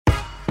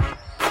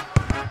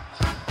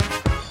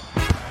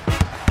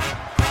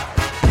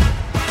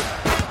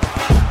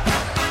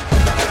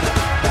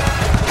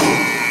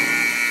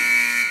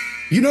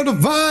You know the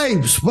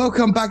vibes.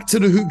 Welcome back to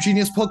the Hoop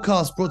Genius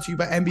podcast brought to you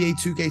by NBA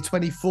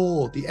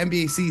 2K24. The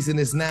NBA season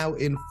is now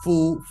in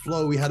full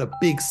flow. We had a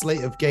big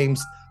slate of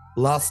games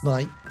last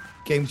night.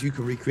 Games you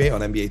can recreate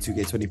on NBA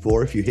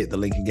 2K24 if you hit the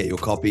link and get your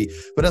copy.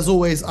 But as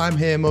always, I'm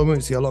here, Mo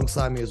Moonsie.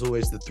 Alongside me, as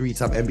always, the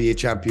three-time NBA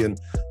champion,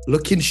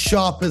 looking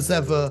sharp as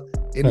ever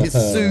in his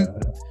suit,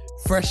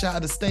 fresh out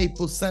of the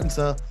Staples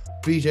Center,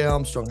 BJ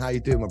Armstrong. How you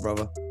doing, my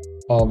brother?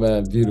 Oh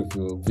man,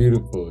 beautiful,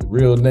 beautiful.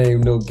 Real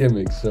name, no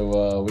gimmicks.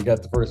 So we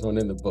got the first one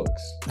in the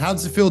books. How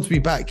does it feel to be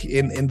back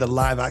in the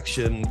live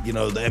action, the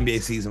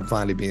NBA season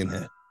finally being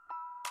here?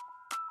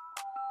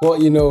 Well,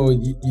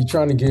 you're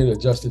trying to get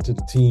adjusted to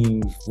the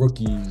team,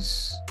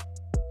 rookies,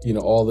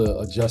 all the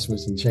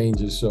adjustments and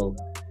changes. So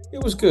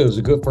it was good. It was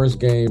a good first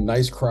game,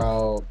 nice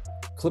crowd.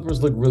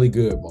 Clippers look really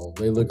good, Mo.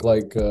 They look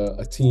like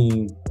a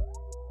team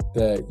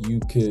that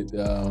you could,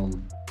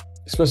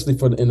 especially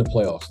in the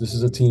playoffs. This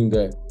is a team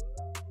that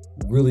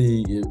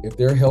really, if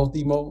they're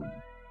healthy, Mo,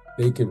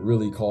 they could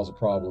really cause a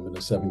problem in a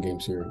 7-game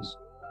series.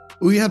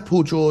 We had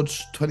Paul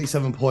George,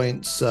 27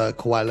 points.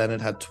 Kawhi Leonard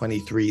had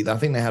 23. I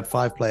think they had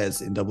 5 players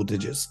in double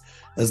digits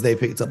as they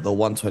picked up the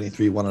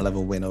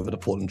 123-111 win over the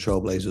Portland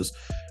Trailblazers.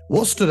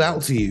 What stood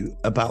out to you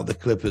about the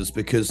Clippers?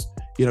 Because,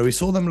 we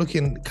saw them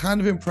looking kind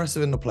of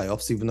impressive in the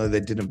playoffs, even though they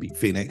didn't beat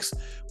Phoenix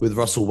with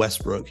Russell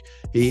Westbrook.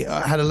 He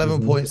had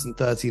 11 points and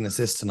 13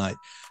 assists tonight.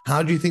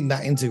 How do you think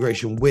that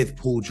integration with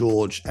Paul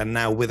George and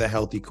now with a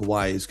healthy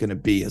Kawhi is going to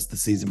be as the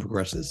season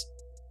progresses?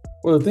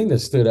 Well, the thing that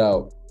stood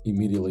out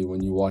immediately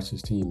when you watch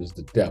this team is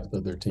the depth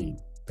of their team.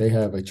 They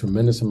have a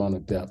tremendous amount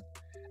of depth,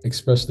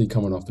 especially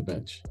coming off the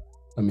bench.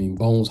 I mean,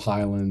 Bones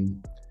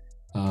Highland,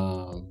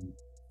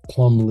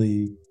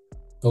 Plumlee,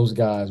 those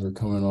guys were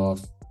coming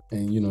off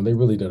and, they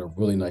really did a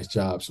really nice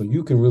job. So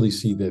you can really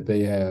see that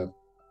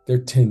they're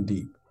 10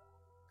 deep.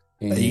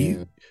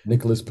 And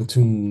Nicholas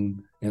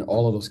Batum and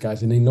all of those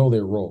guys, and they know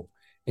their role.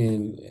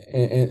 And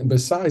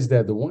besides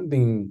that, the one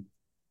thing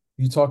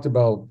you talked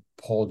about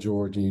Paul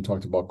George and you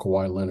talked about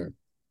Kawhi Leonard,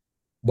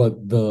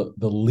 but the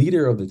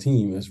leader of the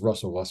team is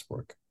Russell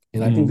Westbrook.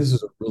 And I think this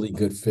is a really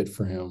good fit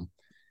for him.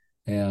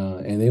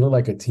 And they look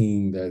like a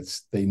team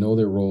they know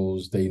their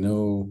roles, they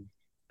know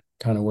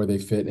kind of where they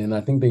fit. And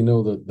I think they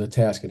know the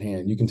task at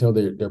hand. You can tell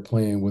they're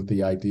playing with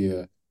the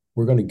idea,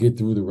 we're going to get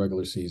through the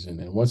regular season.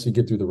 And once they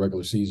get through the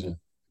regular season,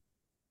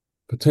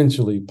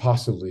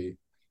 possibly,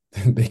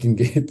 they can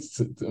get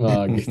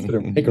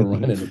to make a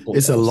run in the playoffs.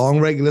 It's a long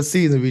regular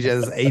season.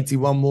 There's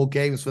 81 more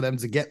games for them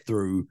to get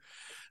through.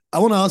 I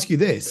want to ask you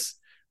this.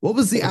 What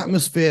was the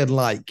atmosphere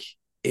like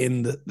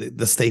in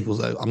the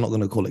Staples? I'm not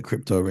going to call it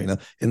Crypto Arena,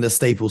 in the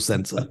Staples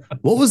Center.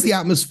 What was the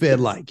atmosphere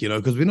like?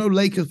 Because we know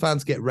Lakers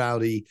fans get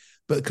rowdy,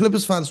 but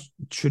Clippers fans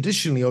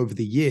traditionally over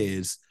the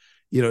years,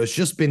 it's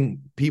just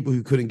been people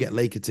who couldn't get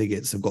Laker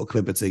tickets have got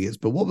Clipper tickets.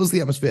 But what was the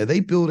atmosphere? Are they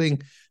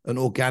building an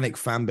organic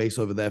fan base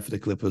over there for the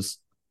Clippers?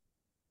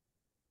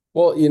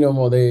 Well,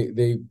 Mo,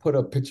 they put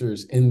up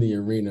pictures in the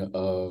arena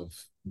of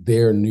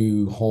their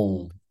new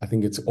home. I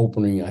think it's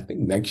opening,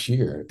 next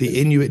year. The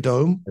Inuit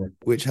Dome,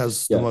 which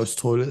has the most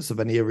toilets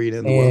of any arena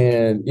in the world.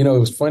 And, it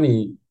was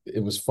funny.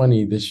 It was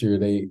funny this year.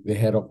 They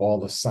had up all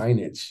the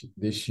signage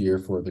this year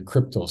for the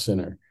Crypto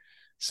Center.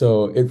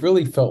 So it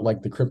really felt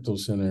like the Crypto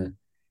Center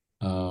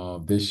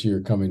this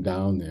year coming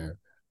down there.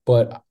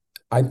 But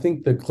I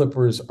think the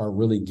Clippers are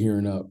really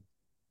gearing up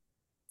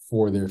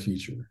for their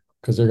future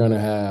because they're going to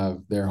have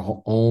their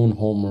own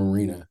home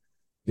arena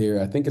there.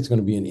 I think it's going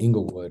to be in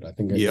Inglewood. I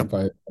think if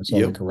I saw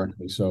it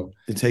correctly. So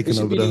they're taking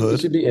over the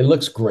hood. It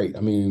looks great. I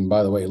mean,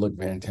 by the way, it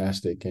looked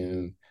fantastic.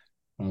 And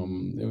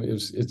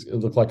it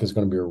looked like it's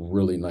going to be a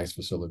really nice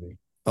facility.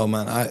 Oh,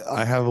 man,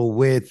 I have a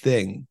weird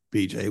thing,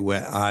 BJ,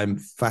 where I'm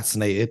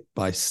fascinated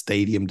by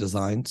stadium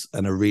designs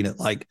and arena.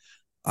 Like,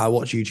 I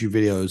watch YouTube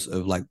videos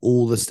of, like,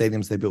 all the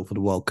stadiums they built for the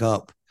World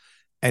Cup,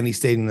 any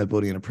stadium they're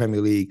building in the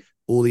Premier League,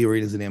 all the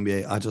arenas in the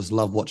NBA. I just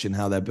love watching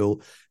how they're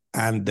built.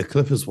 And the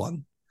Clippers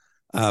one,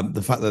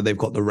 the fact that they've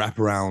got the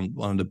wraparound,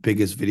 one of the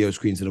biggest video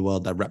screens in the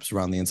world that wraps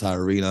around the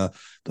entire arena,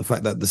 the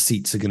fact that the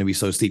seats are going to be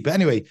so steep. But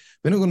anyway,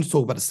 we're not going to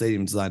talk about the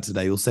stadium design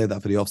today. We'll save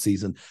that for the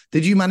offseason.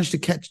 Did you manage to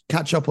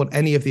catch up on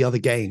any of the other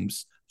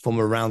games from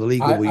around the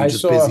league, or were you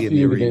just busy in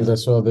the arena? Games. I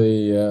saw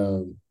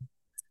the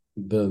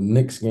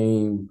Knicks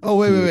game. Oh,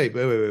 wait.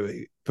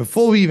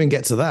 Before we even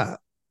get to that,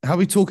 how are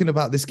we talking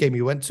about this game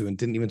you went to and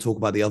didn't even talk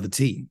about the other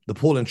team, the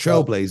Portland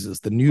Trailblazers,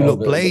 the New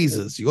Look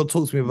Blazers? You got to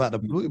talk to me about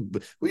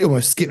we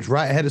almost skipped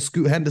right ahead of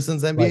Scoot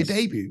Henderson's NBA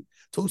debut.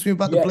 Talk to me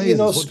about the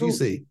Blazers. What do you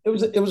see?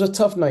 It was a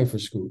tough night for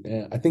Scoot.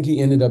 I think he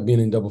ended up being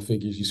in double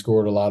figures. He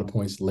scored a lot of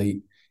points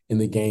late in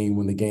the game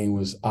when the game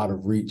was out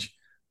of reach.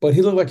 But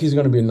he looked like he's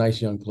going to be a nice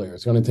young player.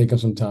 It's going to take him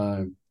some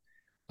time.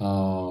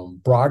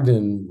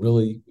 Brogdon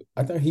really,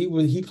 I thought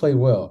he played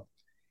well.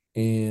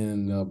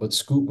 And but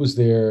Scoot was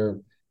there.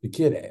 The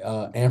kid,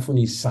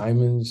 Anthony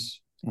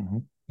Simons,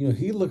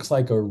 he looks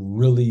like a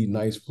really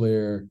nice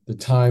player. The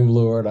Time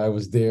Lord, I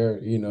was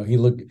there. He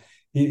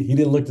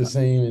didn't look the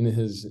same in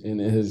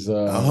his.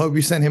 I hope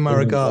you sent him my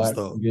regards,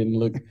 though. He didn't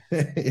look,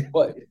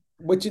 but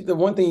The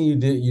one thing you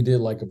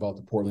did like about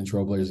the Portland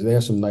Trailblazers, they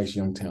have some nice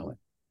young talent.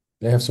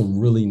 They have some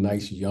really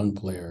nice young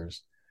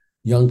players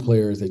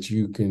that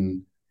you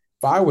can.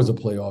 If I was a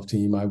playoff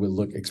team, I would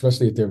look,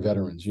 especially if they're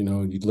veterans. You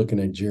know, you're looking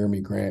at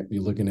Jeremy Grant,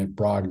 you're looking at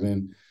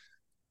Brogdon.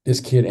 This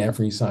kid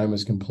Anthony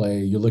Simons can play.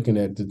 You're looking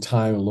at the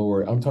Time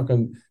Lord. I'm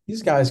talking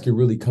these guys could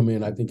really come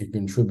in, I think, and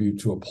contribute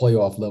to a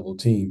playoff level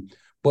team.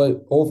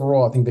 But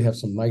overall, I think they have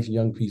some nice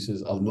young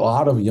pieces, a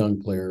lot of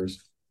young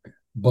players.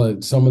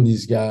 But some of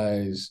these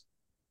guys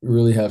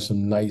really have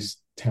some nice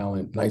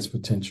talent, nice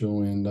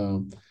potential, and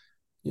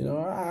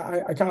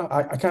I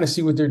kind of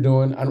see what they're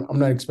doing. I'm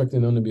not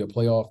expecting them to be a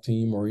playoff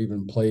team or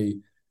even play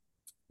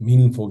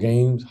meaningful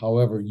games.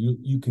 However,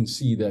 you can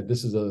see that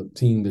this is a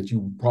team that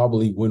you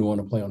probably wouldn't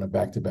want to play on a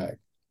back to back.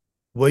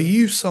 Were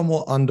you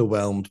somewhat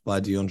underwhelmed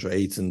by DeAndre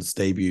Ayton's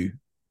debut?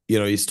 You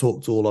know, he's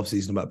talked all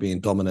offseason about being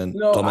dominant,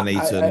 No,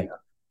 dominating,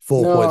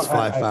 four no, points,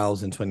 five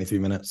fouls in 23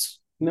 minutes.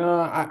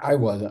 no, I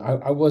wasn't.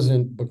 I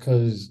wasn't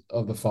because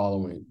of the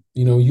following.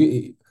 You know,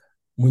 you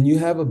when you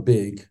have a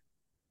big,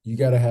 you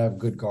got to have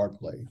good guard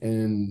play,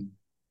 and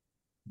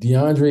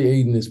DeAndre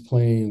Ayton is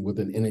playing with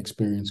an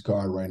inexperienced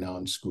guard right now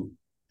in Scoot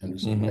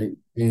Henderson, Mm-hmm. right?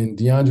 And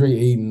DeAndre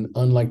Ayton,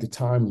 unlike the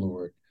Time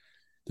Lord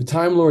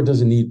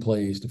doesn't need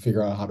plays to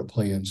figure out how to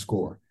play and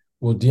score.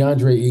 Well,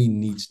 DeAndre Ayton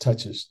needs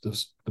touches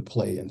to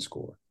play and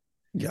score.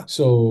 Yeah.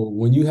 So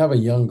when you have a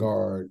young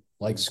guard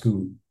like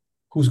Scoot,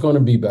 who's going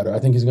to be better, I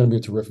think he's going to be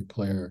a terrific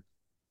player.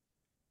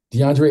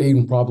 DeAndre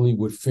Ayton probably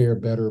would fare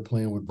better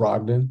playing with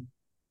Brogdon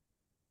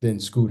than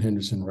Scoot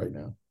Henderson right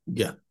now.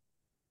 Yeah.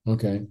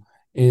 Okay.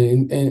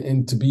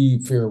 And to be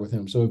fair with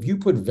him. So if you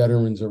put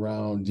veterans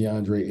around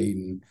DeAndre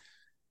Ayton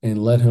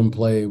and let him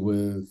play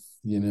with,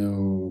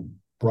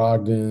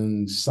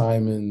 Brogdon,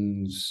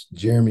 Simons,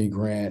 Jeremy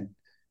Grant,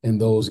 and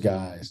those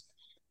guys,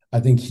 I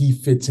think he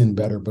fits in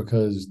better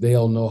because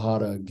they'll know how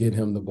to get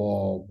him the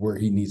ball where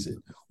he needs it.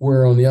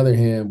 Where on the other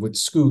hand, with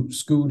Scoot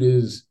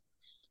is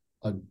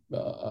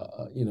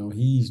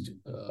he's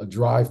a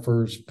drive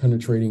first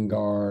penetrating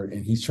guard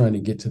and he's trying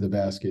to get to the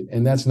basket.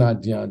 And that's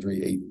not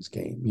DeAndre Ayton's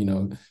game. You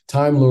know,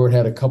 Time Lord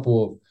had a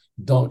couple of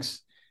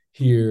dunks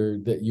here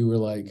that you were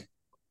like,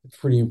 it's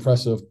pretty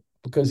impressive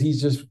because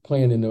he's just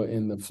playing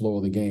in the flow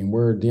of the game.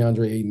 Where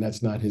DeAndre Ayton,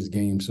 that's not his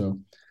game. So,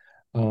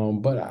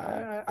 but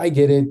I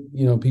get it.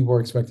 You know, people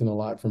are expecting a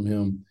lot from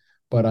him,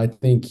 but I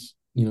think,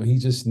 he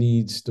just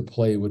needs to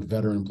play with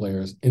veteran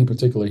players. In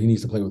particular, he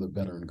needs to play with a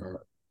veteran guard.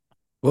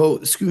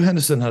 Well, Scoot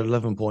Henderson had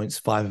 11 points,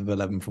 5 of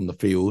 11 from the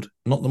field.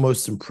 Not the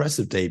most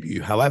impressive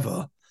debut.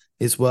 However,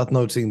 it's worth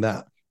noting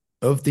that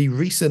of the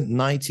recent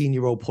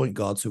 19-year-old point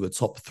guards who were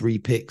top 3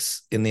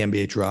 picks in the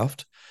NBA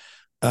draft,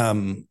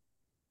 LaMelo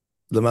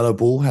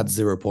Ball had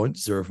 0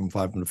 points, 0 from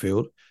 5 from the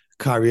field.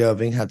 Kyrie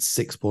Irving had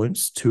 6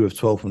 points, 2 of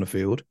 12 from the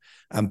field.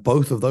 And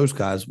both of those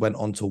guys went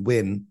on to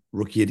win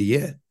Rookie of the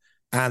Year.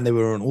 And they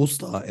were an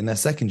all-star in their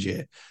second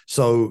year.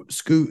 So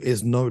Scoot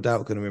is no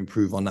doubt going to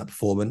improve on that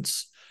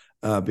performance.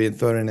 Being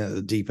thrown in at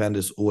the deep end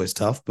is always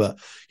tough. But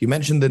you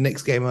mentioned the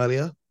Knicks game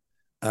earlier.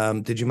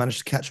 Did you manage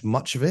to catch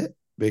much of it?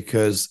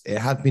 Because it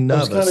had me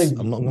nervous.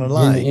 I'm not going to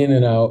lie. In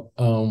and out.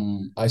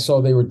 I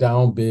saw they were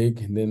down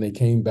big, and then they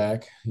came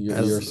back.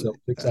 Your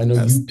Celtics. I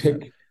know you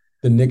picked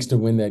the Knicks to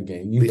win that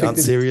game. The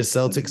unserious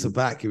Celtics are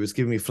back. It was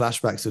giving me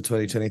flashbacks of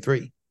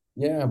 2023.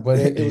 Yeah, but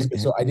it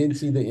was so I didn't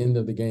see the end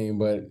of the game,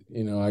 but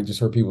I just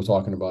heard people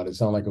talking about it. It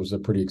sounded like it was a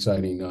pretty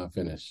exciting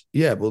finish.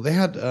 Yeah, well, they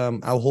had Al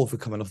Horford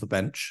coming off the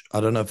bench.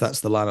 I don't know if that's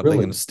the lineup they're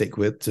going to stick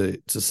with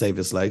to save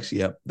his legs.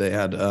 Yep, they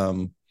had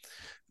a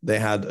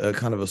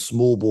kind of a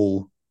small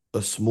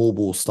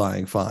ball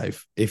starting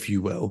 5, if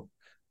you will,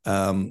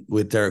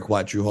 with Derek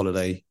White, Jrue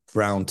Holiday,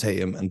 Brown,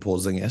 Tatum, and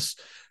Porzingis.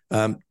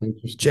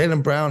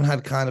 Jaylen Brown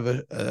had kind of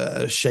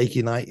a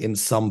shaky night in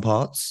some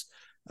parts.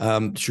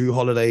 Jrue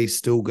Holiday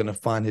still going to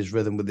find his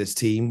rhythm with this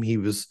team. He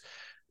was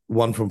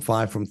 1 from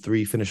 5 from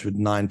 3, finished with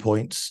 9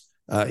 points.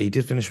 He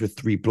did finish with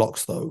 3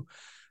 blocks though.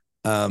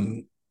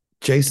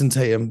 Jason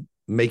Tatum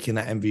making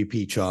that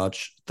MVP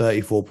charge,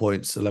 34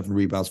 points, 11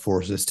 rebounds,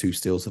 4 assists, 2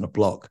 steals, and a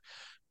block.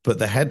 But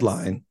the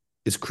headline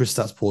is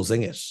Kristaps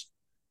Porzingis,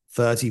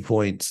 30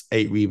 points,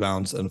 8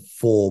 rebounds, and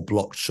 4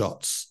 blocked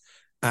shots.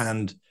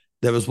 And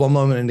there was one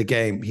moment in the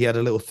game, he had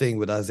a little thing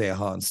with Isaiah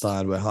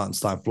Hartenstein where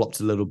Hartenstein flopped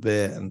a little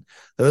bit. And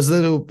there was a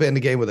little bit in the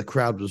game where the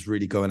crowd was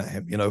really going at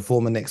him.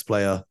 Former Knicks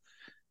player,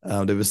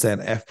 they were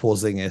saying F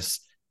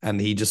Porzingis,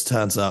 and he just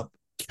turns up,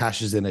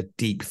 cashes in a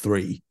deep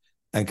 3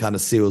 and kind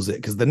of seals it.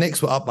 Because the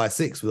Knicks were up by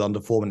 6 with under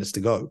 4 minutes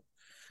to go.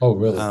 Oh,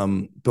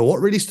 really? But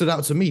what really stood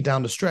out to me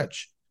down the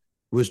stretch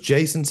was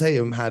Jason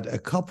Tatum had a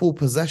couple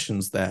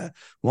possessions there.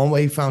 One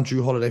where he found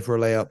Jrue Holiday for a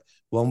layup,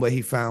 one where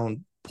he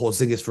found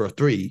Porzingis for a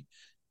 3.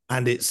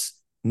 And it's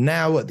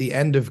now at the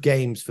end of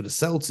games for the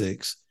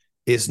Celtics,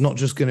 it's not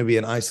just going to be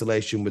an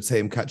isolation with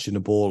Tatum catching the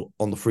ball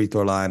on the free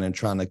throw line and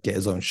trying to get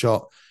his own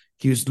shot.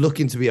 He was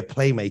looking to be a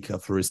playmaker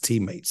for his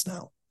teammates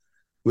now,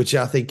 which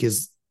I think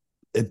is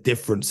a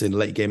difference in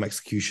late game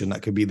execution.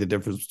 That could be the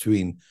difference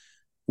between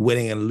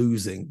winning and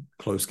losing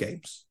close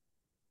games.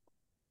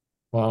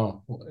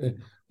 Wow.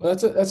 Well,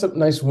 that's a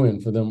nice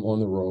win for them on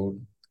the road.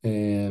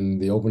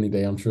 And the opening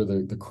day, I'm sure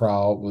the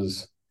crowd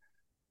was,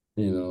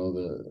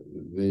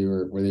 they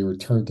were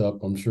turned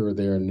up. I'm sure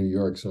there in New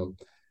York. So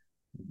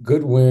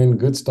good win,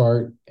 good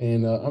start,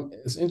 and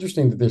it's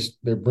interesting that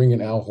they're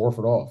bringing Al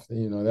Horford off.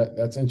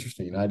 That's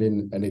interesting. I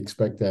didn't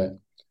expect that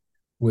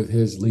with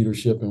his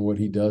leadership and what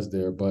he does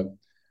there, but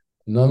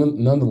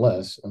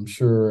nonetheless, I'm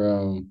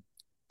sure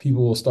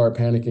people will start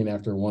panicking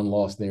after one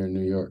loss there in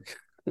New York.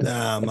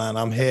 Nah, man,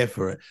 I'm here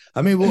for it.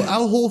 I mean, well,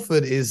 Al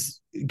Horford is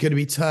going to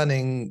be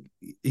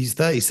he's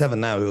 37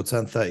 now. He'll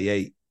turn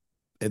 38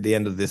 at the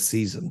end of this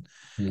season.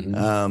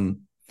 Mm-hmm.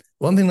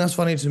 One thing that's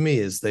funny to me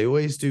is they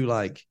always do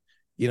like,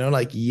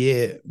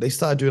 they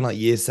started doing like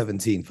year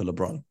 17 for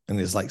LeBron and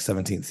it's like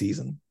 17th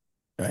season,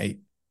 right?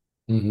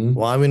 Mm-hmm.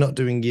 Why are we not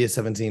doing year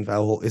 17 for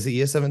Al Horford? Is it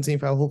year 17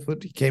 for Al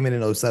Horford? He came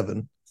in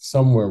 07.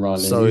 Somewhere around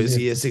there. So it's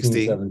Usually year 16,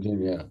 16.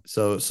 17, yeah.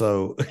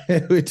 So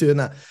we're doing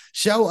that.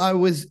 Shall I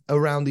was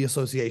around the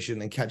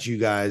association and catch you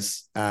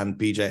guys and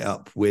BJ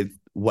up with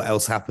what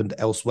else happened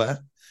elsewhere?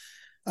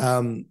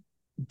 The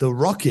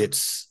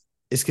Rockets,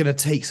 it's going to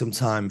take some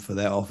time for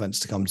their offense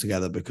to come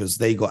together because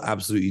they got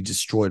absolutely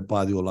destroyed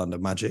by the Orlando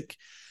Magic,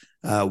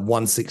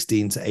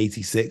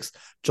 116-86.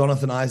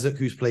 Jonathan Isaac,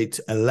 who's played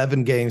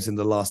 11 games in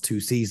the last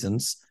 2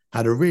 seasons,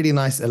 had a really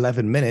nice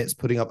 11 minutes,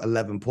 putting up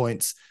 11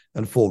 points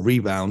and 4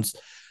 rebounds.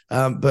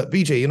 But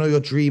BJ, your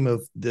dream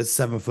of the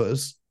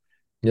 7-footers.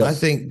 Yes. I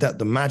think that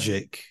the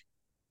Magic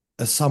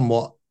are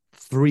somewhat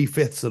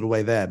 3/5 of the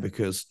way there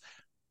because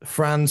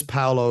Franz,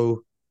 Paolo,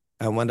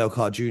 and Wendell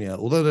Carter Jr.,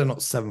 although they're not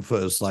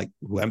 7-footers like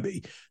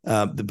Wemby,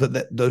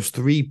 but those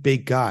 3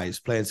 big guys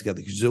playing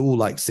together, because they're all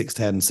like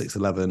 6'10",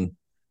 6'11",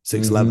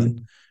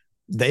 6'11",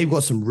 they've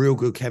got some real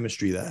good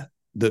chemistry there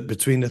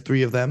between the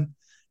 3 of them.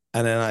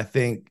 And then I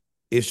think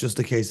it's just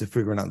a case of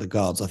figuring out the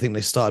guards. I think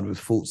they started with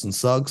Fultz and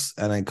Suggs,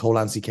 and then Cole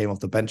Anthony came off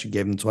the bench and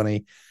gave them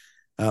 20.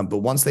 But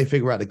once they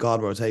figure out the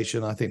guard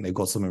rotation, I think they've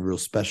got something real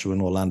special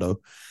in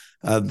Orlando.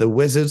 The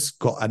Wizards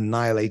got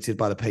annihilated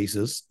by the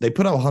Pacers. They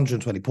put up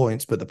 120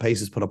 points, but the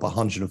Pacers put up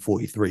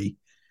 143.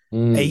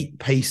 8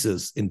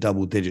 Pacers in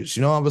double digits.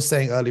 I was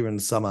saying earlier in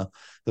the summer,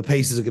 the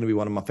Pacers are going to be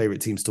one of my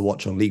favorite teams to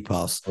watch on League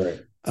Pass. Right.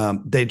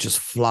 They just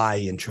fly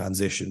in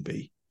transition,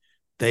 B.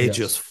 They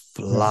just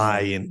fly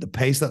in the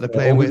pace that they're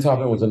playing with. Obi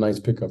Toppin was a nice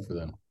pickup for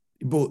them.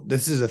 But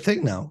this is a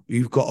thing now.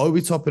 You've got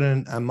Obi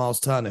Toppin and Miles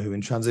Turner, who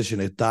in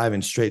transition are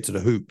diving straight to the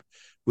hoop,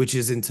 which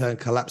is in turn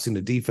collapsing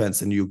the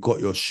defense, and you've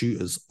got your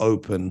shooters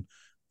open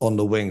on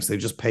the wings. They've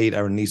just paid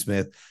Aaron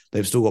Nesmith.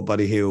 They've still got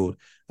Buddy Hield.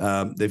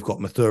 They've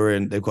got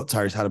Mathurin. They've got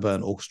Tyrese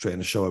Halliburton orchestrating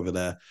the show over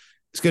there.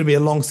 It's going to be a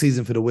long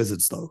season for the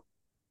Wizards, though.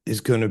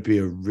 It's going to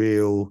be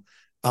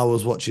I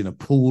was watching a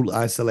Poole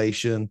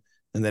isolation,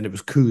 and then it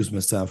was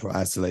Kuzma's turn for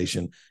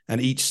isolation.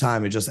 And each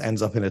time it just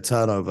ends up in a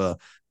turnover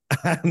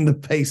and the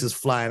pace is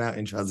flying out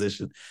in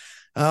transition.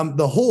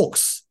 The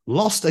Hawks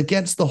lost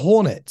against the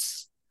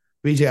Hornets.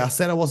 BJ, I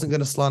said I wasn't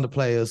going to slander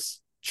players.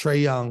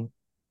 Trae Young,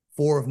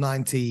 4 of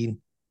 19,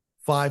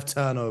 5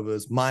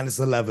 turnovers, minus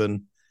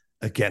 11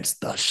 against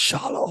the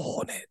Charlotte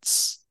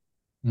Hornets.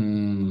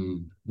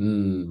 Against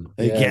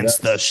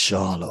the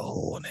Charlotte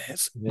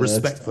Hornets,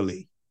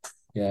 respectfully.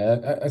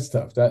 That's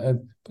tough.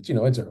 But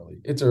it's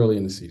early. It's early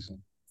in the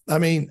season. I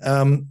mean,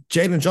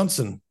 Jalen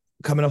Johnson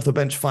coming off the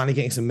bench, finally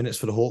getting some minutes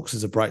for the Hawks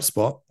is a bright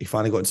spot. He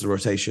finally got into the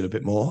rotation a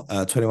bit more.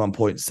 21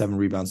 points, 7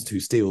 rebounds, and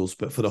 2 steals.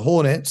 But for the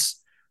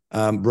Hornets,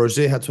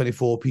 Rozier had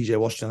 24, PJ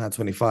Washington had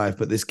 25.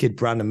 But this kid,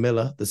 Brandon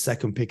Miller, the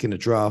second pick in the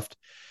draft,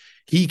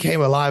 he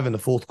came alive in the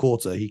 4th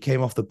quarter. He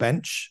came off the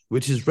bench,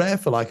 which is rare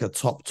for like a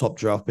top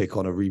draft pick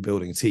on a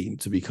rebuilding team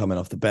to be coming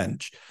off the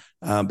bench.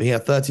 But he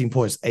had 13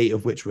 points, 8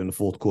 of which were in the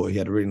 4th quarter. He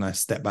had a really nice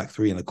step back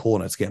 3 in the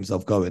corner to get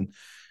himself going.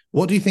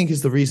 What do you think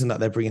is the reason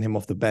that they're bringing him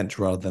off the bench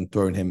rather than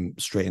throwing him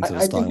straight into the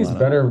starting lineup? I think it's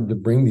better to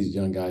bring these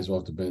young guys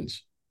off the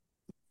bench.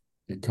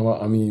 Come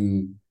on, I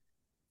mean,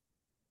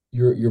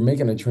 you're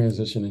making a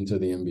transition into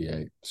the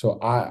NBA. So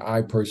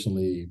I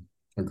personally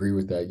agree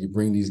with that. You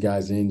bring these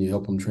guys in, you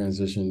help them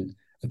transition.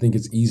 I think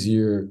it's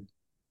easier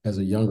as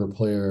a younger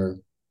player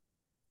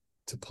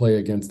to play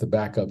against the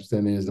backups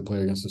than it is to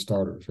play against the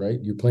starters, right?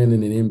 You're playing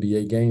in an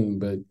NBA game,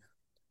 but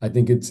I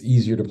think it's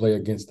easier to play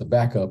against the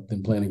backup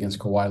than playing against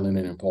Kawhi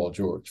Leonard and Paul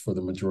George for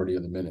the majority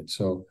of the minutes.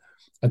 So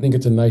I think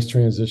it's a nice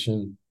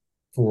transition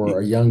for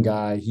a young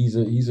guy. He's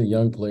a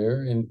young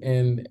player,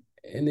 and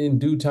in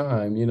due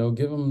time,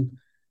 give him,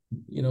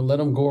 let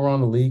him go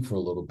around the league for a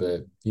little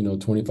bit,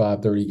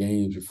 25, 30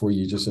 games before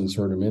you just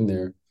insert him in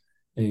there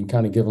and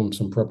kind of give him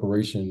some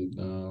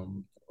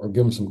preparation or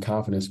give him some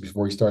confidence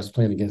before he starts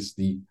playing against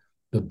the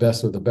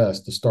best of the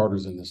best, the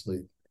starters in this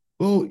league.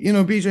 Well,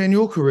 BJ, in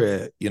your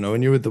career,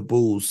 when you're with the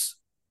Bulls,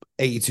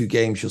 82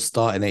 games, you'll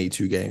start in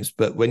 82 games.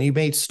 But when you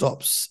made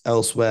stops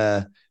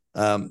elsewhere,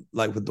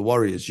 like with the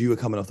Warriors, you were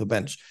coming off the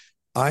bench.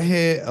 I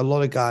hear a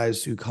lot of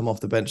guys who come off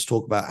the bench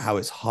talk about how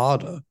it's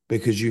harder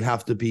because you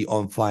have to be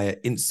on fire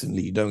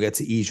instantly. You don't get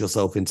to ease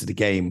yourself into the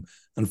game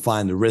and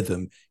find the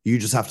rhythm. You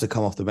just have to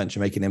come off the bench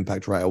and make an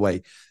impact right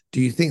away.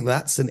 Do you think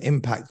that's an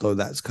impact though?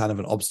 That's kind of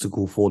an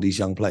obstacle for these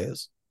young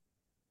players.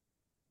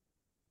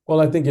 Well,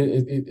 I think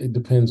it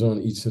depends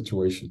on each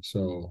situation.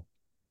 So,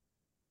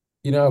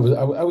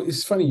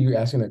 it's funny you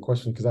asking that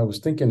question because I was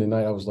thinking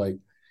tonight, I was like,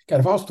 God,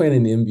 if I was playing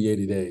in the NBA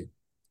today,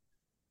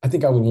 I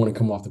think I would want to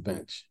come off the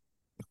bench.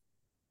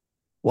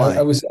 Why?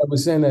 I was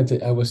saying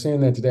that I was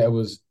saying that today. I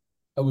was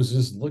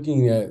just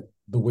looking at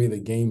the way the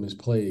game is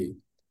played.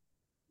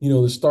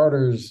 The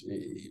starters.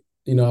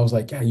 I was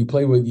like, yeah, you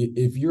play with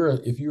if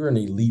you're an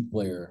elite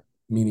player,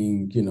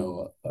 meaning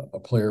a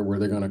player where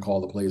they're going to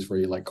call the plays for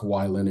you, like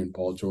Kawhi Leonard and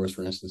Paul George,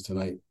 for instance,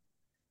 tonight.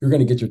 You're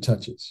going to get your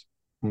touches.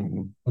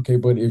 Mm-hmm. Okay,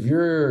 but if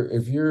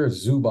you're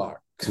Zubac,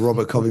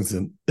 Robert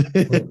Covington.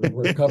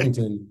 or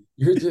Covington,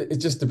 it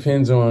just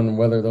depends on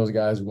whether those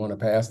guys want to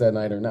pass that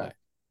night or not.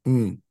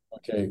 Mm.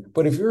 Okay,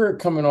 but if you're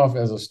coming off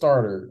as a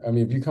starter, I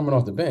mean, if you're coming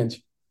off the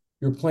bench,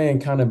 you're playing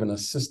kind of in a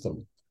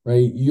system,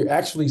 right? You're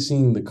actually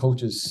seeing the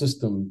coach's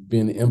system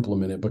being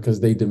implemented because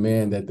they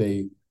demand that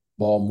they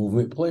ball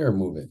movement, player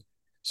movement.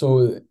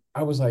 So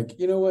I was like,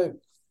 you know what?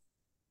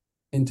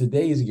 In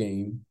today's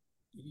game,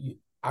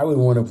 I would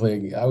want to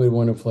play. I would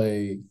want to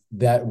play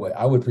that way.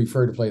 I would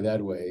prefer to play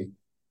that way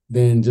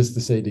than just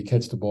to say to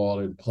catch the ball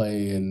and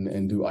play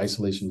and do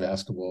isolation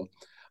basketball.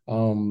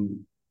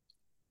 Um,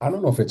 I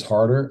don't know if it's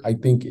harder. I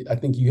think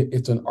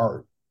it's an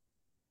art.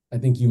 I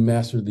think you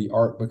master the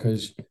art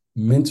because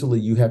mentally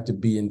you have to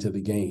be into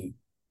the game.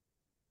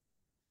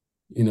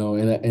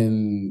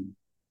 And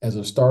as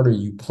a starter,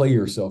 you play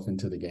yourself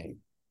into the game.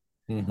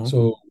 Mm-hmm.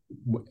 So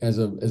as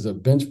a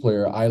bench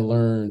player, I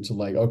learned to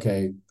like,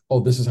 okay,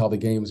 oh, this is how the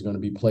game is going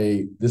to be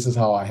played. This is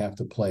how I have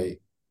to play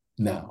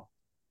now.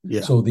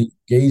 Yeah. So the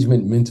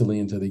engagement mentally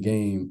into the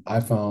game, I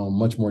found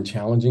much more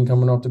challenging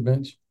coming off the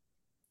bench.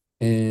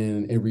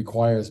 And it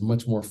requires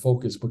much more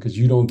focus because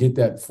you don't get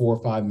that 4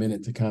 or 5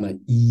 minute to kind of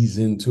ease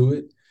into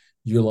it.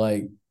 You're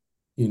like,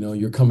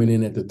 you're coming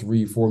in at the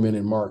 3 4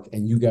 minute mark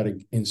and you got to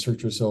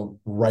insert yourself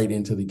right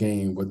into the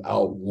game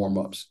without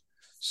warm-ups.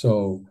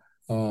 So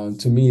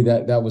to me,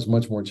 that was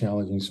much more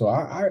challenging. So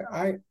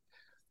I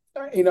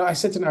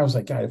said tonight, I was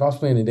like, God, if I was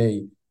playing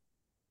today,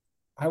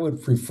 I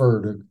would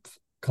prefer to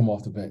come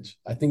off the bench.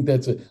 I think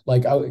that's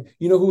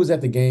who was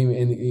at the game,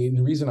 and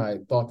the reason I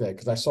thought that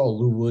because I saw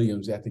Lou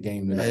Williams at the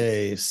game tonight.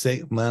 Hey,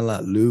 sick man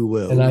like Lou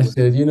Will. And I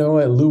said, you know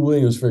what, Lou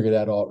Williams figured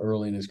that out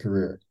early in his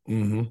career,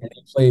 mm-hmm. and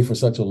he played for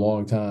such a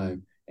long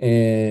time,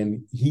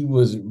 and he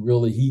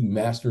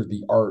mastered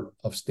the art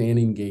of staying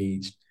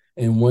engaged.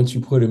 And once you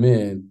put him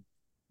in,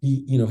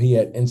 he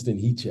had instant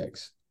heat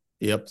checks.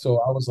 Yep. So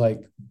I was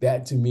like,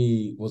 that to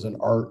me was an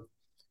art.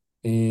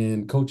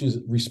 And coaches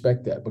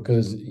respect that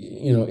because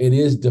it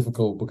is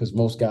difficult because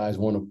most guys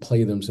want to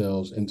play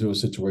themselves into a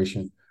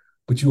situation,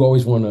 but you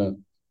always want to,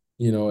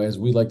 as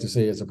we like to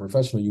say as a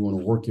professional, you want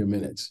to work your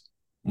minutes.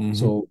 Mm-hmm.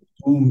 So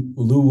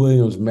Lou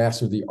Williams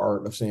mastered the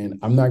art of saying,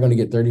 I'm not going to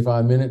get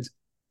 35 minutes,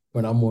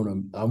 but I'm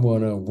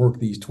gonna work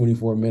these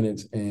 24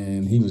 minutes,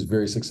 and he was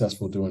very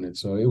successful doing it.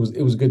 So it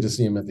was good to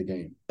see him at the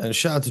game. And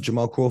shout out to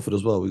Jamal Crawford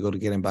as well. We got to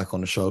get him back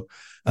on the show.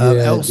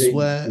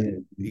 Elsewhere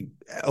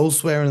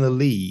in the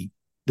league,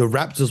 the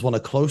Raptors won a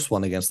close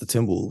one against the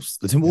Timberwolves.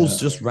 The Timberwolves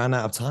just ran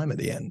out of time at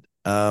the end.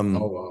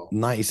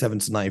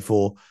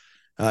 97-94.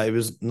 It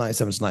was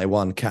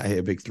 97-91. Cat hit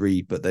a big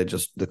three, but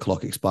the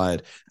clock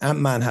expired.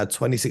 Ant-Man had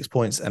 26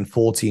 points and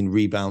 14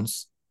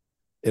 rebounds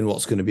in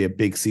what's going to be a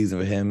big season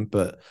for him.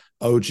 But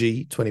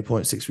OG, 20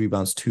 points, 6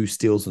 rebounds, 2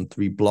 steals, and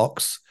 3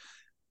 blocks.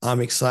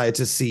 I'm excited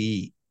to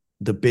see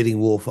the bidding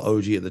war for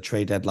OG at the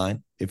trade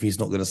deadline if he's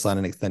not going to sign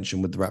an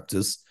extension with the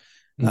Raptors.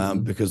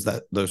 Because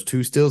those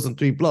 2 steals and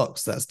 3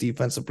 blocks, that's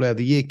Defensive Player of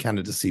the Year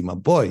candidacy, my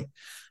boy.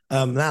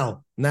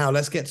 Now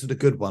let's get to the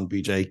good one,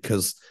 BJ,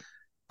 because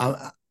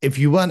if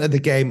you weren't at the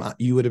game,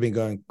 you would have been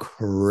going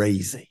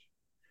crazy.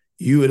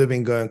 You would have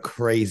been going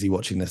crazy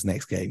watching this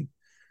next game.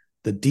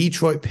 The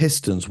Detroit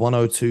Pistons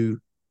 102,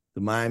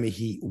 the Miami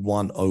Heat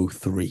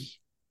 103.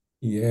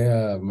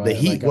 Yeah, the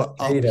Heat were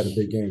up. Had a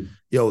big game.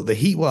 The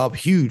Heat were up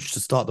huge to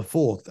start the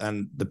fourth,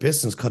 and the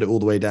Pistons cut it all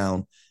the way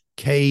down.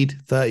 Cade,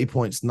 30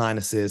 points, 9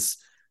 assists.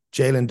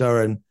 Jalen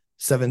Duren,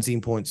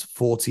 17 points,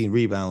 14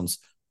 rebounds.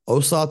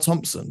 Osar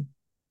Thompson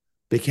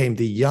became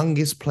the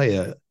youngest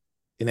player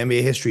in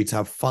NBA history to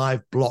have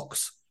 5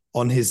 blocks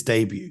on his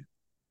debut.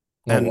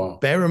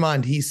 Bear in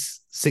mind,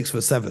 he's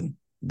 6'7".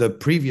 The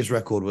previous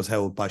record was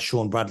held by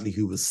Sean Bradley,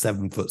 who was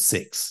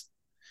 7'6".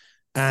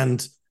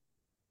 And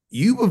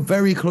you were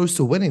very close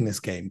to winning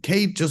this game.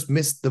 Cade just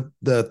missed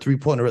the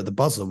three-pointer at the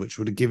buzzer, which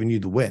would have given you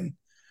the win.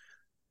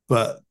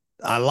 But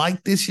I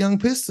like this young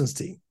Pistons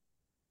team.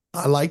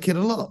 I like it a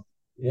lot.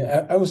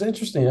 Yeah, I was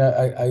interesting.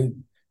 I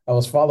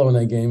was following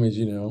that game, as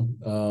you know,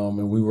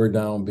 and we were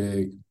down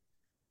big.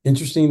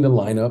 Interesting the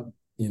lineup,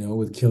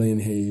 with Killian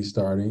Hayes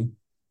starting,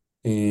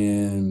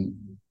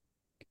 and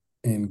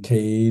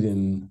Cade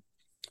and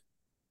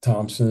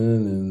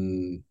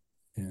Thompson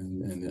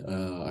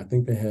and I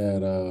think they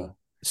had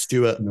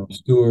Stewart, and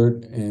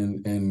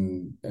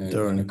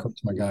of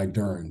course my guy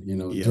Duren.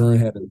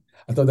 Duren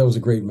I thought that was a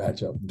great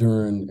matchup,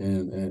 Duren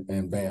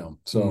and Bam.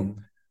 So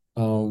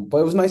But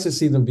it was nice to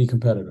see them be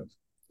competitive,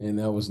 and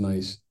that was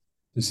nice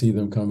to see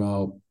them come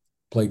out,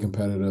 play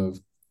competitive,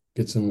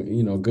 get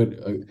some,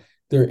 good.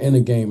 They're in a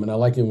game, and I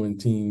like it when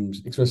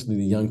teams, especially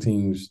the young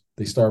teams,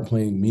 they start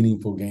playing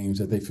meaningful games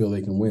that they feel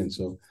they can win.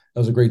 So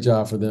that was a great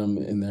job for them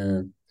in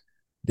their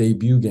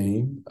debut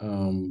game.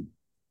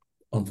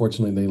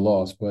 Unfortunately, they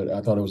lost, but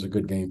I thought it was a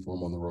good game for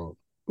them on the road.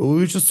 Well, we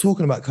were just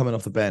talking about coming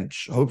off the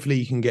bench. Hopefully,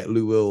 you can get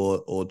Lou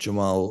Will or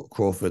Jamal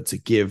Crawford to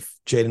give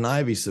Jaden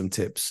Ivey some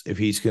tips if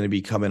he's going to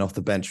be coming off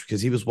the bench,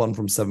 because he was 1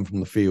 from 7 from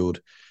the field.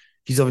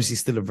 He's obviously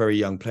still a very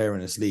young player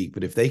in this league,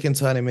 but if they can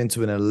turn him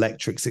into an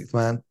electric sixth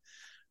man,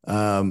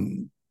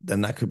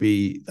 then that could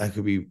be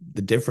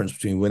the difference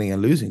between winning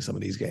and losing some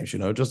of these games.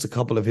 Just a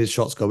couple of his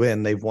shots go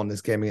in, they've won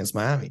this game against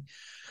Miami.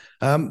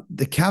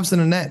 The Cavs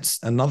and the Nets,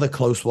 another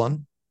close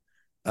one.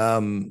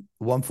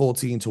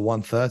 114 to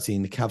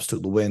 113. The Cavs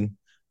took the win.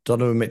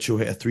 Donovan Mitchell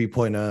hit a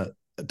 3-pointer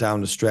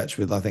down the stretch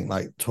with, I think,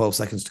 like 12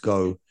 seconds to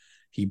go.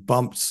 He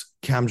bumped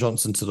Cam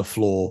Johnson to the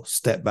floor,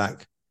 stepped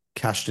back,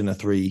 cashed in a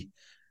three.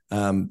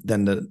 Then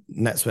the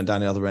Nets went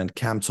down the other end.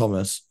 Cam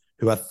Thomas,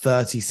 who had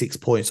 36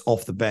 points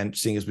off the bench,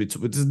 seeing as this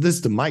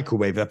is the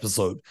microwave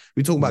episode.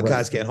 We talk about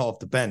guys getting hot off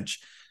the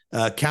bench.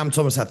 Cam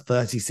Thomas had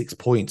 36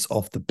 points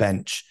off the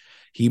bench.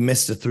 He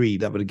missed a three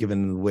that would have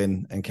given him the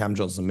win, and Cam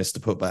Johnson missed a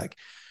putback.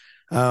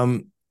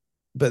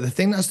 But the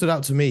thing that stood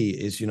out to me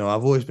is,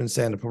 I've always been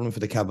saying the problem for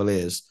the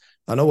Cavaliers.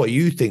 I know what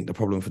you think the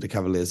problem for the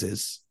Cavaliers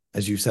is,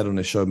 as you've said on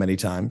this show many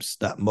times,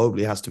 that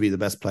Mobley has to be the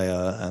best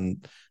player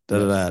and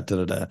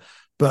da-da-da.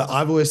 But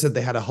I've always said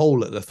they had a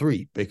hole at the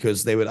three,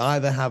 because they would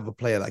either have a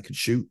player that could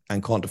shoot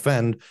and can't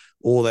defend,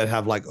 or they'd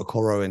have like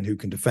Okoro and who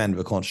can defend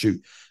but can't shoot.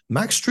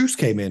 Max Strus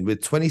came in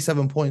with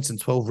 27 points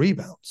and 12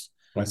 rebounds.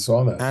 I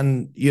saw that.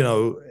 And,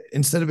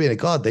 instead of being a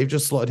guard, they've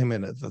just slotted him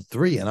in at the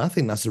three. And I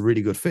think that's a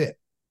really good fit.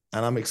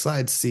 And I'm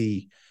excited to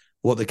see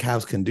what the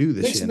Cavs can do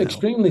this year. Makes them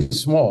extremely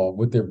small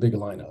with their big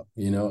lineup.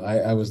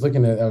 I was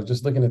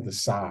just looking at the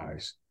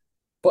size,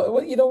 but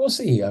we'll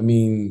see. I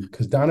mean,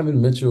 because Donovan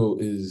Mitchell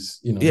is,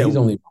 he's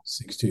only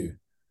 6'2".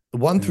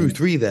 1 through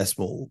 3, they're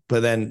small,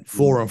 but then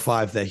 4 and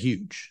 5, they're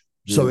huge.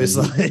 So it's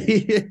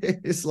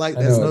like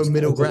there's no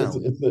middle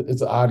ground.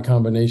 It's an odd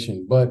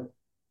combination, but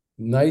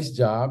nice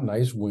job,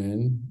 nice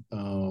win.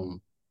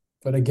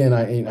 But again,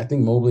 I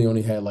think Mobley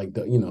only had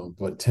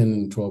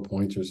 10, 12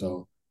 points or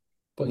so.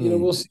 But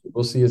we'll see.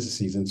 We'll see as the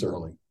season's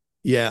early.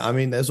 Yeah, I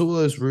mean, there's all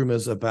those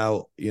rumors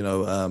about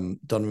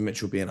Donovan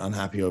Mitchell being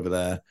unhappy over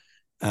there,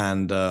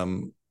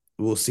 and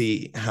we'll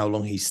see how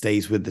long he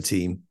stays with the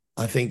team.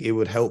 I think it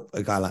would help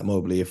a guy like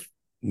Mobley if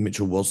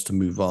Mitchell was to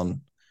move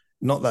on.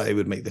 Not that it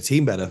would make the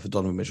team better for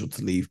Donovan Mitchell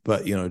to leave,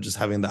 but just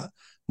having that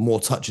more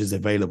touches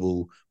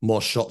available,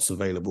 more shots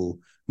available.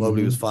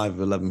 Mobley was 5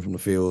 of 11 from the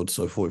field,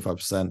 so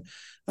 45%.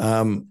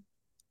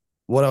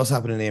 What else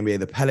happened in the NBA?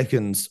 The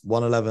Pelicans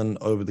 111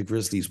 over the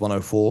Grizzlies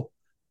 104.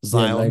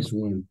 Zion, nice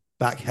win.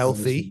 Back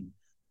healthy.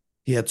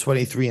 He had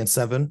 23 and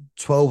 7,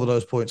 12 of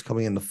those points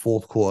coming in the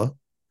fourth quarter.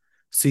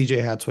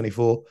 CJ had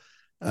 24.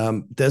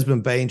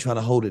 Desmond Bane trying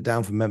to hold it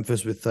down for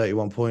Memphis with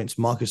 31 points.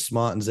 Marcus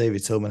Smart and Xavier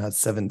Tillman had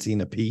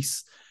 17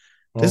 apiece.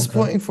 Okay.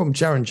 Disappointing from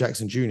Jaren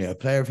Jackson Jr., a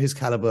player of his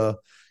caliber.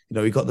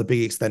 He got the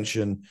big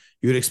extension.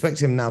 You would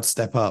expect him now to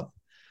step up.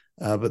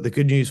 But the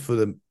good news for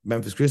the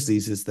Memphis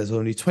Grizzlies is there's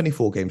only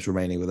 24 games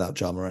remaining without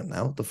Ja Morant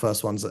now. The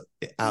first one's out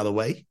of the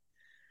way.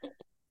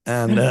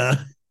 And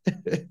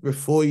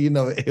before you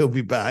know it, he'll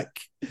be back.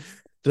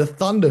 The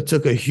Thunder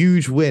took a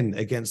huge win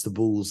against the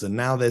Bulls. And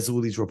now there's all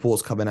these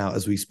reports coming out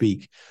as we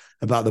speak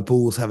about the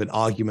Bulls having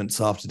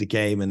arguments after the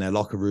game in their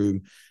locker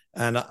room.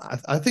 And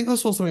I think I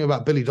saw something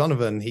about Billy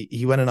Donovan.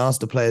 He went and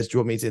asked the players, do you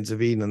want me to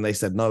intervene? And they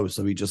said no.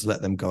 So he just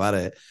let them go at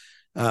it.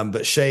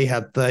 But Shea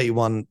had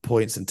 31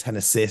 points and 10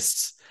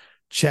 assists.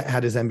 Chet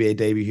had his NBA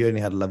debut. He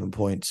only had 11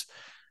 points.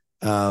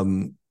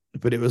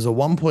 But it was a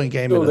 1-point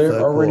game in the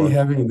third quarter.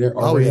 They're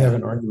already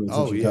having arguments.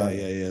 Oh,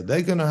 yeah.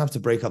 They're going to have to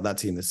break up that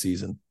team this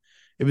season.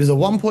 It was a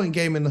 1-point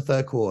game in the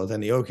third quarter. Then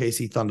the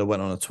OKC Thunder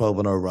went on a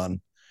 12-0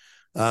 run.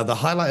 The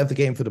highlight of the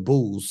game for the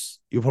Bulls,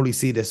 you'll probably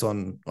see this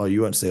you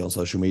won't see it on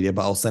social media,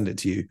 but I'll send it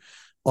to you.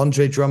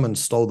 Andre Drummond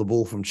stole the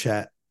ball from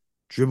Chet,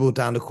 dribbled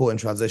down the court in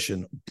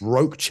transition,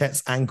 broke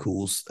Chet's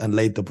ankles, and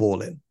laid the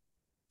ball in.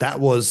 That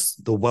was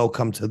the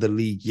welcome to the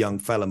league young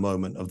fella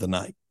moment of the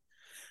night.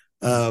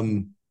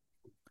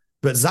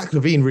 But Zach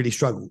LaVine really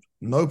struggled.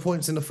 No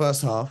points in the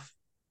first half,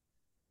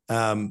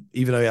 even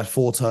though he had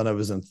 4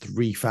 turnovers and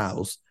 3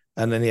 fouls.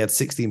 And then he had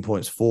 16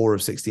 points, 4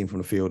 of 16 from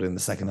the field in the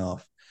second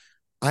half.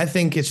 I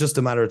think it's just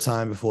a matter of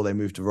time before they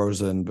move to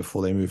Rosen,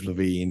 before they move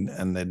LaVine,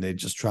 and then they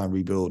just try and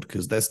rebuild,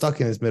 because they're stuck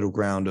in this middle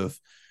ground of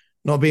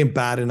not being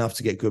bad enough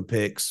to get good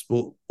picks.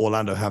 Well,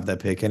 Orlando have their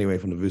pick anyway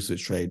from the Vucevic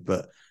trade,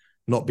 but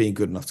not being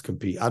good enough to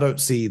compete. I don't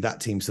see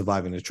that team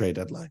surviving the trade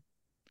deadline.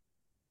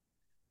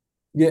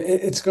 Yeah,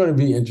 it's going to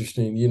be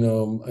interesting.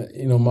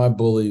 My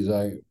Bullies,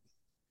 I'm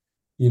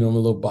a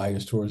little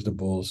biased towards the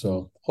Bulls,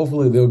 so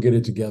hopefully they'll get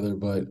it together,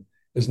 but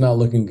it's not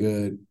looking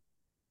good.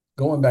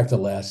 Going back to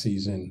last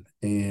season,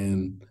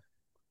 and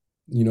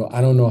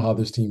I don't know how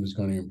this team is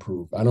going to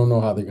improve. I don't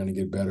know how they're going to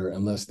get better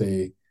unless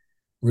they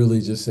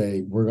really just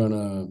say, we're going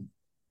to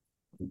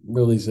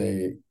really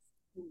say,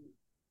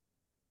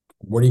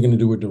 what are you going to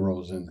do with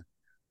DeRozan?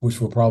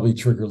 Which will probably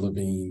trigger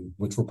LaVine,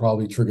 which will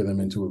probably trigger them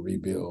into a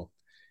rebuild.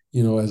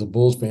 As a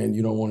Bulls fan,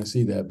 you don't want to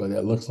see that, but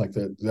it looks like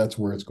that's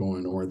where it's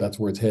going, or that's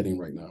where it's heading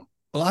right now.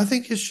 Well, I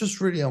think it's just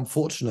really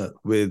unfortunate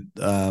with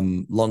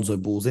Lonzo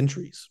Ball's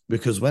injuries,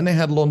 because when they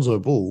had Lonzo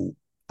Ball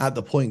at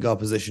the point guard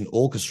position,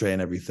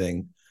 orchestrating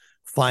everything,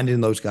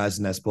 finding those guys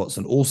in their spots,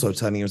 and also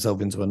turning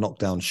himself into a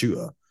knockdown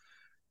shooter,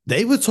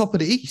 they were top of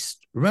the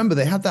East. Remember,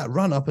 they had that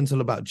run up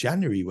until about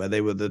January where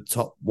they were the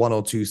top 1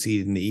 or 2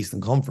 seed in the Eastern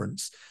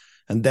Conference.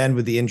 And then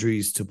with the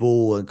injuries to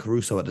Ball and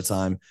Caruso at the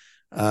time,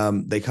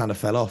 they kind of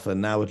fell off.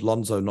 And now with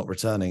Lonzo not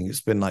returning,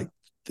 it's been like,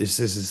 this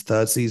is his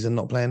 3rd season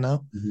not playing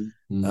now.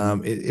 Mm-hmm.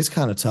 Mm-hmm. It's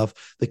kind of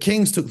tough. The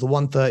Kings took the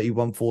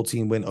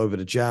 130-114 win over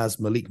the Jazz.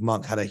 Malik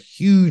Monk had a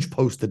huge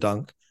poster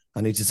dunk.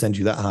 I need to send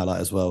you that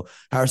highlight as well.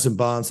 Harrison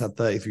Barnes had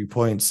 33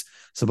 points.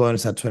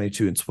 Sabonis had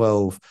 22 and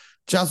 12.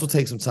 Jazz will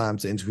take some time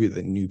to interview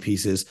the new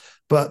pieces.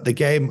 But the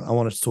game I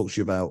wanted to talk to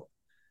you about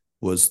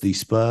was the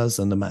Spurs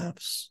and the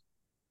Mavs.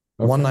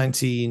 Okay.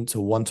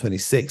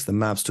 119-126. The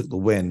Mavs took the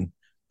win.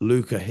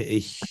 Luka hit a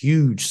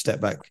huge step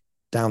back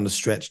down the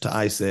stretch to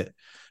ice it.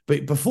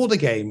 But before the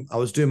game, I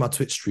was doing my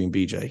Twitch stream,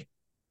 BJ.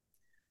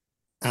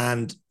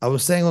 And I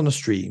was saying on the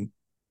stream,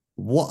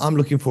 what I'm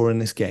looking for in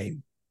this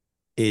game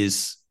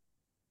is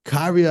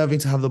Kyrie Irving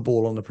to have the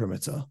ball on the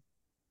perimeter,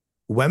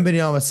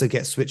 Wembanyama to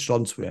get switched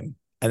onto him,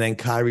 and then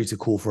Kyrie to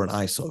call for an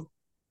ISO.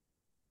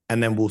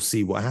 And then we'll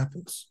see what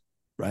happens,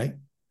 right?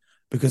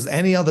 Because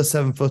any other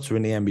 7-footer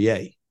in the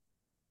NBA,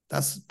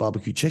 that's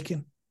barbecue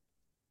chicken.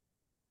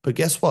 But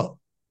guess what?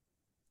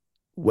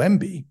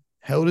 Wemby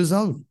held his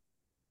own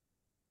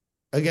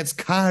against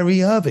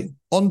Kyrie Irving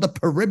on the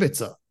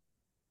perimeter.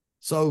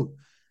 So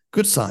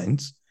good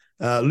signs.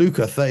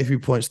 Luka, 33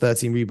 points,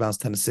 13 rebounds,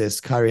 10 assists.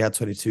 Kyrie had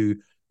 22.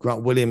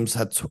 Grant Williams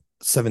had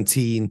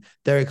 17.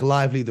 Derek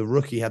Lively, the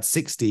rookie, had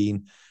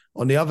 16.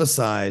 On the other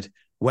side,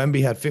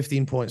 Wemby had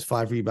 15 points,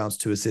 5 rebounds,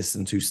 2 assists,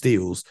 and 2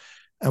 steals.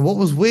 And what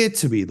was weird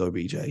to me, though,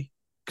 BJ,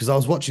 because I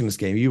was watching this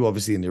game, you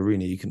obviously in the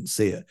arena, you couldn't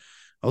see it.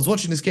 I was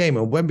watching this game,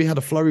 and Wemby had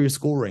a flurry of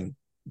scoring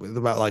with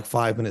about like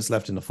 5 minutes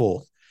left in the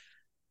 4th.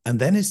 And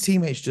then his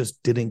teammates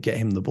just didn't get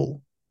him the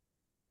ball.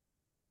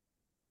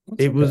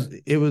 It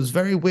was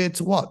very weird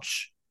to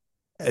watch.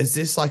 Is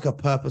this like a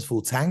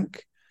purposeful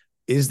tank?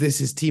 Is this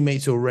his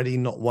teammates already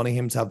not wanting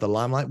him to have the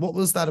limelight? What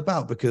was that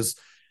about? Because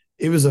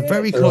it was a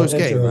very close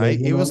game, right?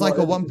 It was like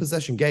a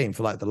 1-possession game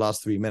for like the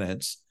last 3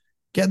 minutes.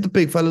 Get the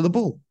big fella the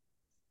ball.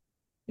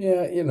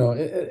 Yeah,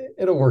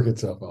 it'll work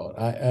itself out.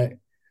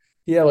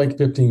 He had like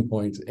 15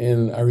 points.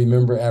 And I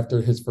remember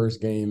after his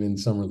first game in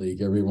Summer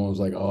League, everyone was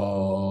like,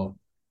 oh,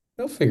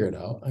 he'll figure it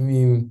out. I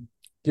mean,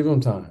 give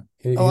him time.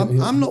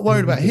 I'm not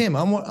worried about him.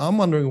 I'm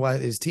wondering why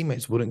his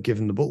teammates wouldn't give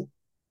him the ball.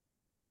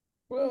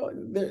 Well,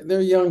 they're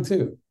young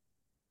too.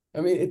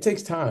 I mean, it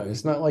takes time.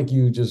 It's not like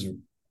you just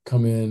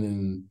come in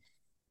and,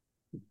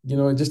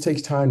 it just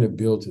takes time to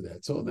build to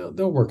that. So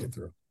they'll work it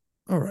through.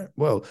 All right.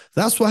 Well,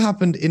 that's what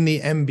happened in the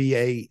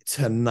NBA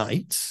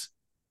tonight,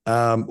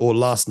 or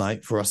last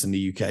night for us in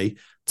the UK.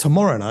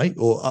 Tomorrow night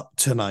or up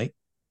tonight,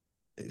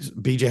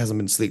 BJ hasn't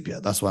been asleep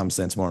yet. That's why I'm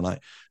saying tomorrow night.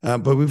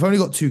 But we've only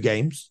got 2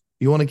 games.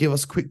 You want to give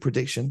us quick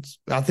predictions?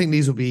 I think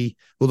these will be,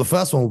 the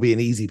first one will be an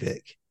easy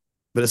pick.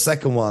 But the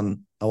second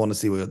one, I want to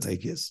see what your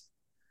take is.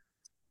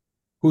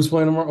 Who's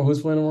playing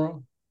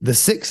tomorrow? The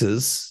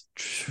Sixers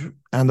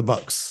and the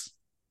Bucks.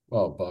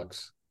 Oh,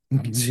 Bucks.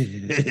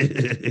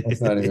 That's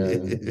not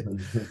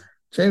even...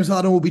 James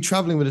Harden will be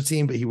traveling with the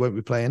team, but he won't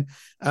be playing.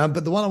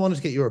 But the one I wanted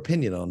to get your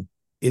opinion on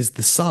is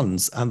the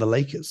Suns and the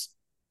Lakers.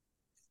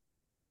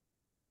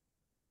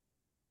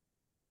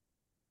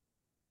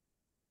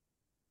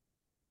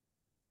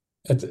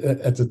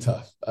 That's a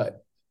tough.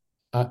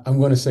 I'm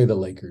going to say the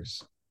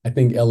Lakers. I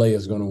think LA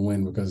is going to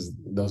win because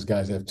those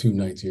guys have 2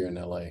 nights here in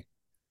LA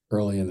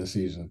early in the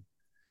season.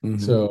 Mm-hmm.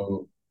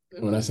 So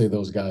when I say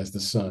those guys, the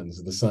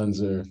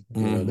Suns are,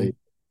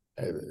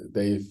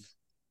 they've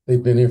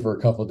been here for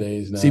a couple of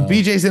days now. See,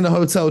 BJ's in the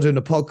hotel doing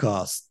the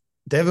podcast.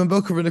 Devin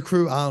Booker and the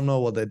crew, I don't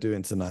know what they're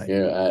doing tonight.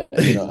 Yeah,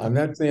 I'm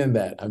not saying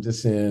that. I'm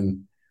just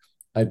saying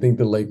I think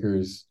the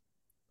Lakers,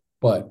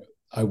 but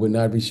I would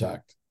not be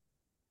shocked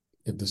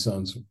if the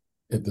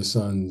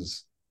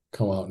Suns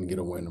come out and get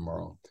a win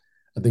tomorrow.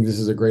 I think this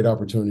is a great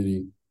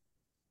opportunity.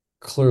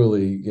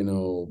 Clearly,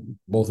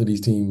 both of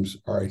these teams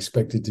are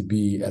expected to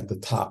be at the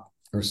top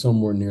or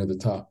somewhere near the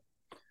top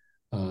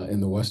in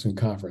the Western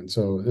Conference.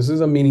 So this is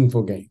a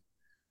meaningful game.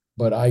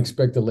 But I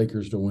expect the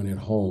Lakers to win at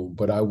home.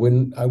 But I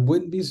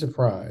wouldn't be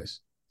surprised.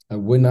 I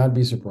would not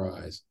be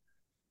surprised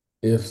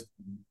if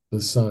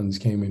the Suns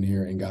came in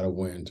here and got a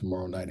win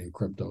tomorrow night in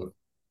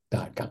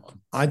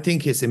Crypto.com. I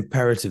think it's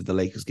imperative the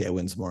Lakers get a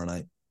win tomorrow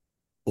night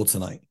or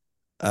tonight.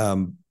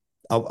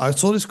 I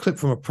saw this clip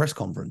from a press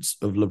conference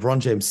of LeBron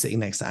James sitting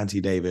next to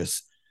Anthony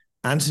Davis.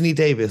 Anthony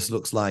Davis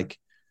looks like,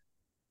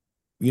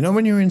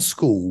 when you're in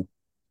school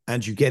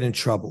and you get in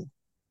trouble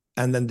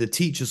and then the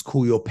teachers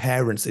call your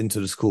parents into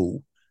the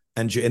school,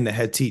 and you're in the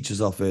head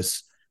teacher's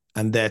office,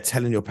 and they're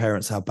telling your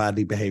parents how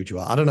badly behaved you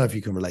are. I don't know if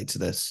you can relate to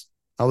this.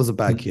 I was a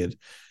bad kid.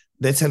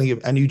 They're telling you,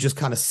 and you just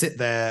kind of sit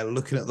there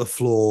looking at the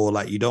floor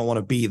like you don't want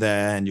to be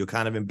there, and you're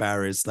kind of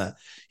embarrassed that,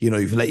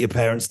 you've let your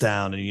parents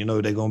down, and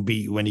they're going to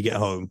beat you when you get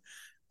home.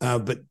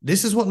 But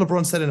this is what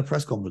LeBron said in a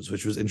press conference,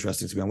 which was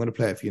interesting to me. I'm going to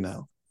play it for you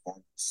now.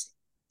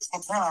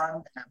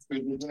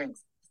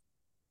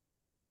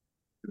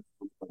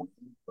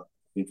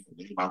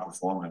 My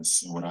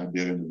performance and what I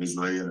did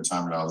individually at the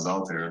time that I was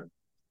out there,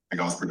 I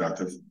think I was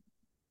productive.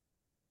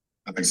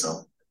 I think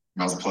so.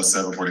 I was a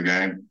 +7 for the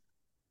game,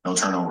 no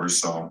turnovers.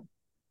 So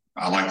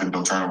I liked the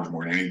no turnovers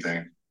more than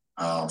anything.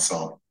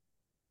 So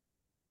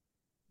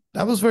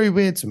that was very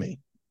weird to me,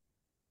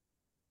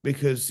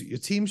 because your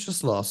team's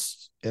just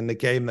lost in the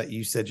game that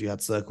you said you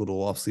had circled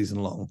all off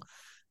season long.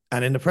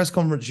 And in the press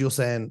conference, you're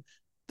saying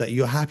that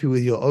you're happy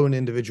with your own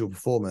individual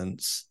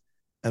performance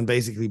and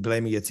basically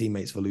blaming your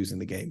teammates for losing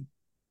the game.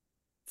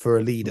 For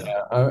a leader,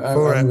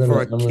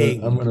 for a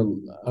king. I'm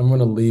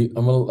gonna leave.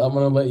 I'm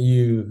gonna let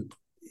you.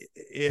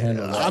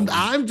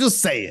 I'm just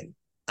saying.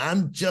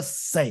 I'm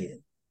just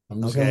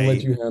gonna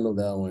let you handle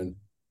that one.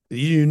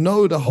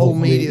 The whole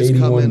media is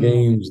coming.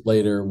 Games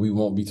later, we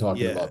won't be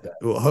talking about that.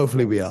 Well,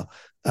 hopefully we are.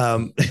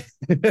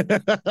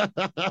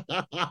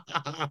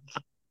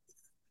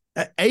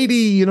 AD,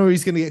 he's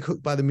going to get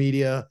cooked by the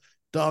media.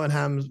 Darvin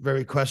Ham's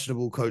very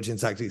questionable coaching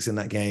tactics in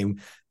that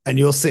game, and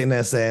you're sitting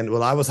there saying,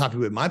 "Well, I was happy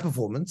with my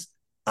performance.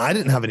 I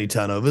didn't have any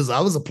turnovers. I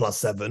was a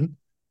 +7.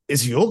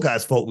 It's your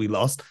guys' fault we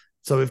lost."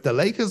 So if the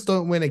Lakers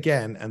don't win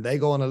again and they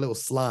go on a little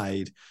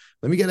slide,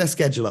 let me get their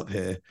schedule up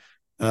here.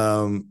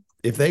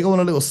 If they go on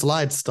a little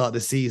slide to start the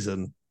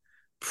season,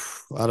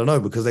 I don't know,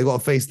 because they got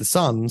to face the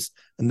Suns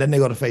and then they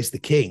got to face the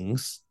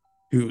Kings,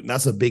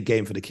 that's a big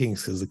game for the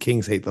Kings because the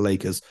Kings hate the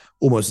Lakers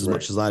almost as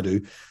much as I do.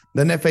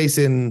 Then they're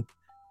facing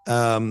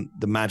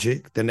the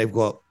Magic. Then they've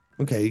got,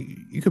 okay,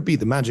 you could beat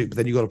the Magic, but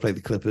then you got to play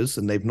the Clippers,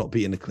 and they've not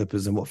beaten the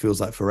Clippers in what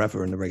feels like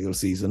forever in the regular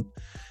season.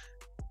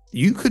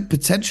 You could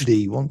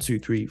potentially 1, 2,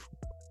 3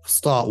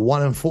 start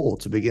 1-4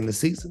 to begin the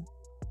season,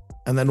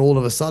 and then all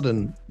of a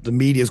sudden the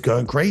media's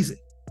going crazy.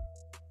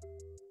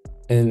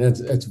 And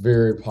it's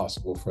very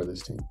possible for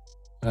this team.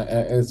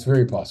 It's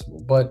very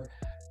possible, but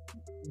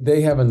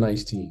they have a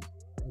nice team.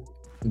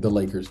 The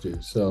Lakers do,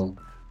 so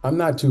I'm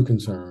not too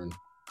concerned.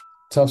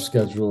 Tough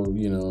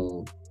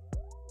schedule,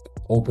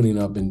 opening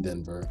up in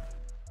Denver.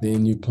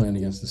 Then you playing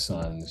against the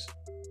Suns.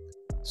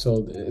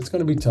 So it's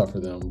going to be tough for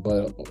them.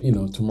 But,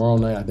 tomorrow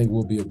night I think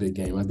will be a big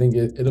game. I think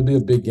it'll be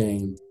a big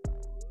game,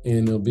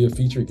 and it'll be a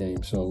feature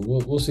game. So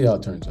we'll see how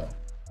it turns out.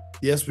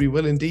 Yes, we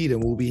will indeed.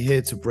 And we'll be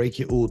here to break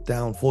it all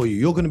down for you.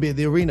 You're going to be at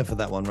the arena for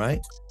that one, right?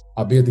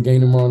 I'll be at the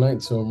game tomorrow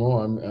night. So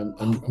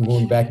I'm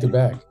going back to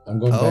back. I'm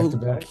going back to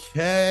back.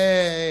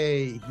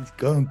 Okay. He's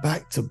going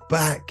back to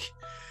back.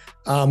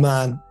 Oh,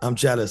 man, I'm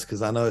jealous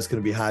because I know it's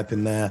going to be hype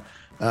in there.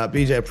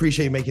 BJ,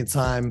 appreciate you making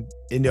time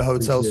in your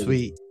hotel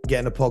suite,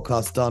 getting the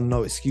podcast done.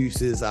 No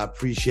excuses. I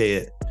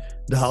appreciate it.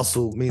 The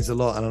hustle means a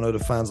lot, and I know the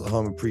fans at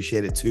home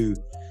appreciate it too.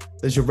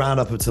 There's your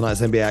roundup of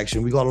tonight's NBA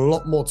action. We got a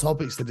lot more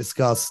topics to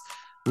discuss.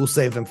 We'll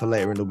save them for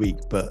later in the week,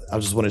 but I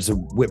just wanted to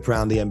whip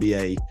around the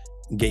NBA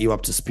and get you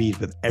up to speed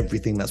with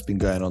everything that's been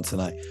going on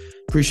tonight.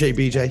 Appreciate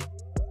BJ.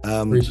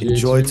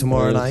 Enjoy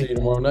tomorrow night. See you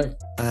tomorrow night.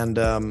 And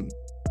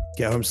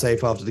get home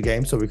safe after the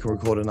game so we can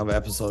record another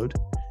episode.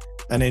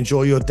 And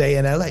enjoy your day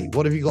in LA.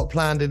 What have you got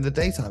planned in the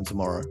daytime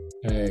tomorrow?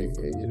 Hey,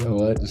 you know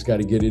what? Just got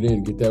to get it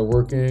in, get that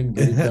work in,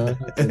 get it done,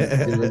 and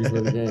get ready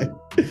for the game.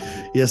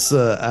 Yes,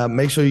 sir.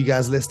 Make sure you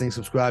guys listening,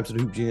 subscribe to the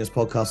Hoop Genius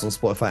podcast on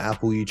Spotify,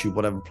 Apple, YouTube,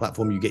 whatever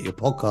platform you get your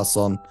podcasts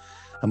on.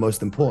 And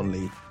most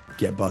importantly,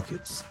 get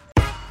buckets.